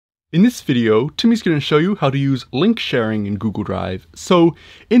In this video, Timmy's going to show you how to use link sharing in Google Drive. So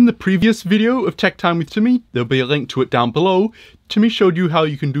in the previous video of Tech Time with Timmy, there'll be a link to it down below. Timmy showed you how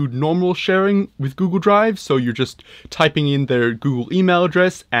you can do normal sharing with Google Drive, so you're just typing in their Google email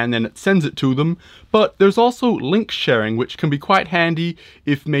address and then it sends it to them. But there's also link sharing, which can be quite handy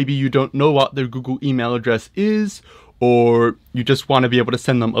if maybe you don't know what their Google email address is, or you just want to be able to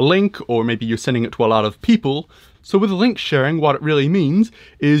send them a link, or maybe you're sending it to a lot of people. So with link sharing, what it really means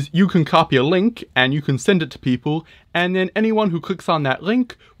is you can copy a link and you can send it to people, and then anyone who clicks on that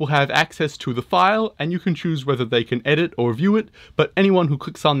link will have access to the file, and you can choose whether they can edit or view it, but anyone who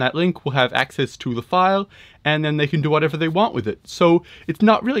clicks on that link will have access to the file, and then they can do whatever they want with it. So it's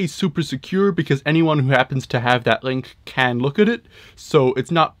not really super secure because anyone who happens to have that link can look at it, so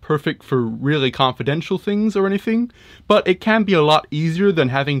it's not perfect for really confidential things or anything, but it can be a lot easier than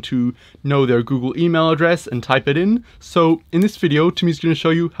having to know their Google email address and type it in. So in this video, Timmy's going to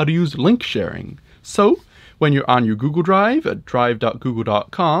show you how to use link sharing. So when you're on your Google Drive at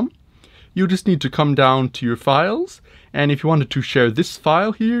drive.google.com, you just need to come down to your files, and if you wanted to share this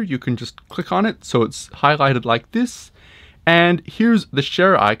file here, you can just click on it so it's highlighted like this, and here's the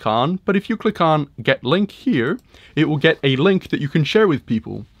share icon. But if you click on get link here, it will get a link that you can share with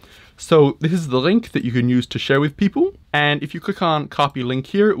people. So this is the link that you can use to share with people, and if you click on copy link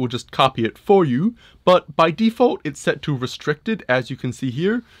here, it will just copy it for you, but by default it's set to restricted, as you can see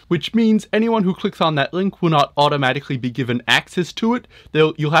here, which means anyone who clicks on that link will not automatically be given access to it.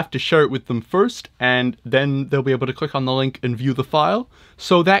 You'll have to share it with them first, and then they'll be able to click on the link and view the file.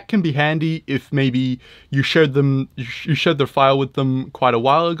 So that can be handy if maybe you shared their file with them quite a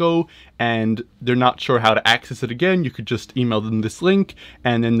while ago and they're not sure how to access it again. You could just email them this link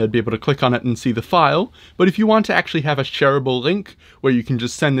and then they'll be able to click on it and see the file. But if you want to actually have a shareable link where you can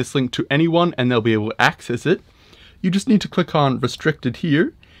just send this link to anyone and they'll be able to access it, you just need to click on restricted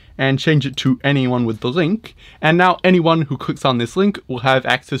here and change it to anyone with the link, and now anyone who clicks on this link will have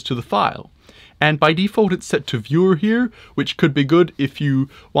access to the file. And by default it's set to viewer here, which could be good if you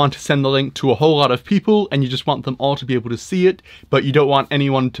want to send the link to a whole lot of people and you just want them all to be able to see it, but you don't want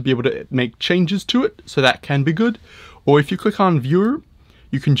anyone to be able to make changes to it, so that can be good. Or if you click on viewer,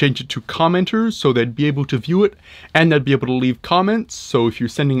 you can change it to commenters, so they'd be able to view it and they'd be able to leave comments. So if you're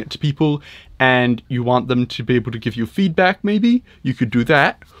sending it to people and you want them to be able to give you feedback, maybe you could do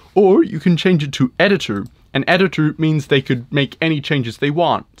that. Or you can change it to editor. An editor means they could make any changes they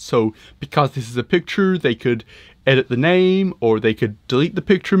want. So because this is a picture, they could edit the name, or they could delete the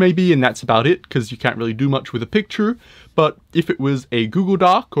picture maybe, and that's about it, because you can't really do much with a picture. But if it was a Google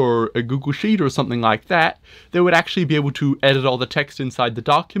Doc or a Google Sheet or something like that, they would actually be able to edit all the text inside the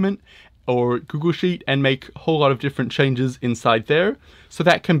document or Google Sheet and make a whole lot of different changes inside there. So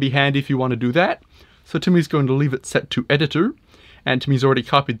that can be handy if you want to do that. So Timmy's going to leave it set to editor, and Timmy's already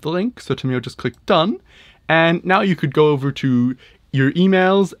copied the link, so Timmy will just click done. And now you could go over to your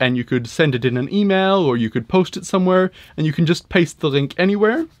emails and you could send it in an email, or you could post it somewhere, and you can just paste the link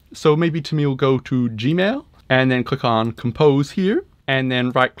anywhere. So maybe Timmy will go to Gmail and then click on compose here, and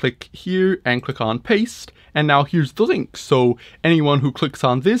then right click here and click on paste. And now here's the link. So anyone who clicks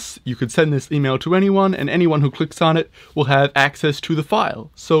on this, you could send this email to anyone, and anyone who clicks on it will have access to the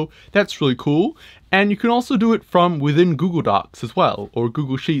file. So that's really cool. And you can also do it from within Google Docs as well, or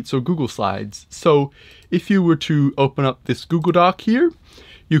Google Sheets or Google Slides. So if you were to open up this Google Doc here,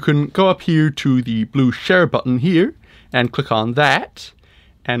 you can go up here to the blue share button here and click on that,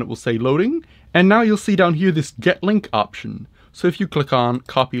 and it will say loading. And now you'll see down here this get link option. So if you click on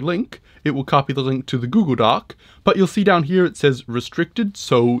copy link, it will copy the link to the Google Doc, but you'll see down here it says restricted,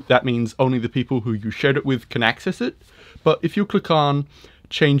 so that means only the people who you shared it with can access it. But if you click on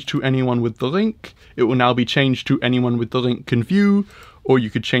change to anyone with the link, it will now be changed to anyone with the link can view, or you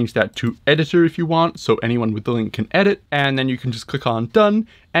could change that to editor if you want, so anyone with the link can edit, and then you can just click on done,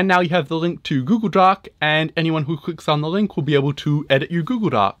 and now you have the link to Google Doc, and anyone who clicks on the link will be able to edit your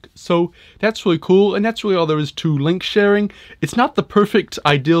Google Doc. So that's really cool, and that's really all there is to link sharing. It's not the perfect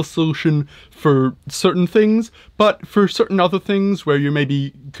ideal solution for certain things, but for certain other things where you're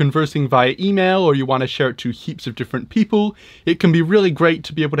maybe conversing via email or you want to share it to heaps of different people, it can be really great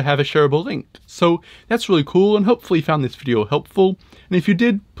to be able to have a shareable link. So that's really cool, and hopefully you found this video helpful. And if you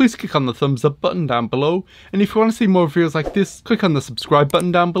did, please click on the thumbs up button down below. And if you want to see more videos like this, click on the subscribe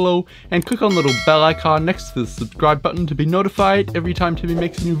button down below, and click on the little bell icon next to the subscribe button to be notified every time Timmy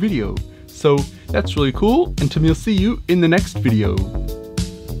makes a new video. So that's really cool, and Timmy will see you in the next video.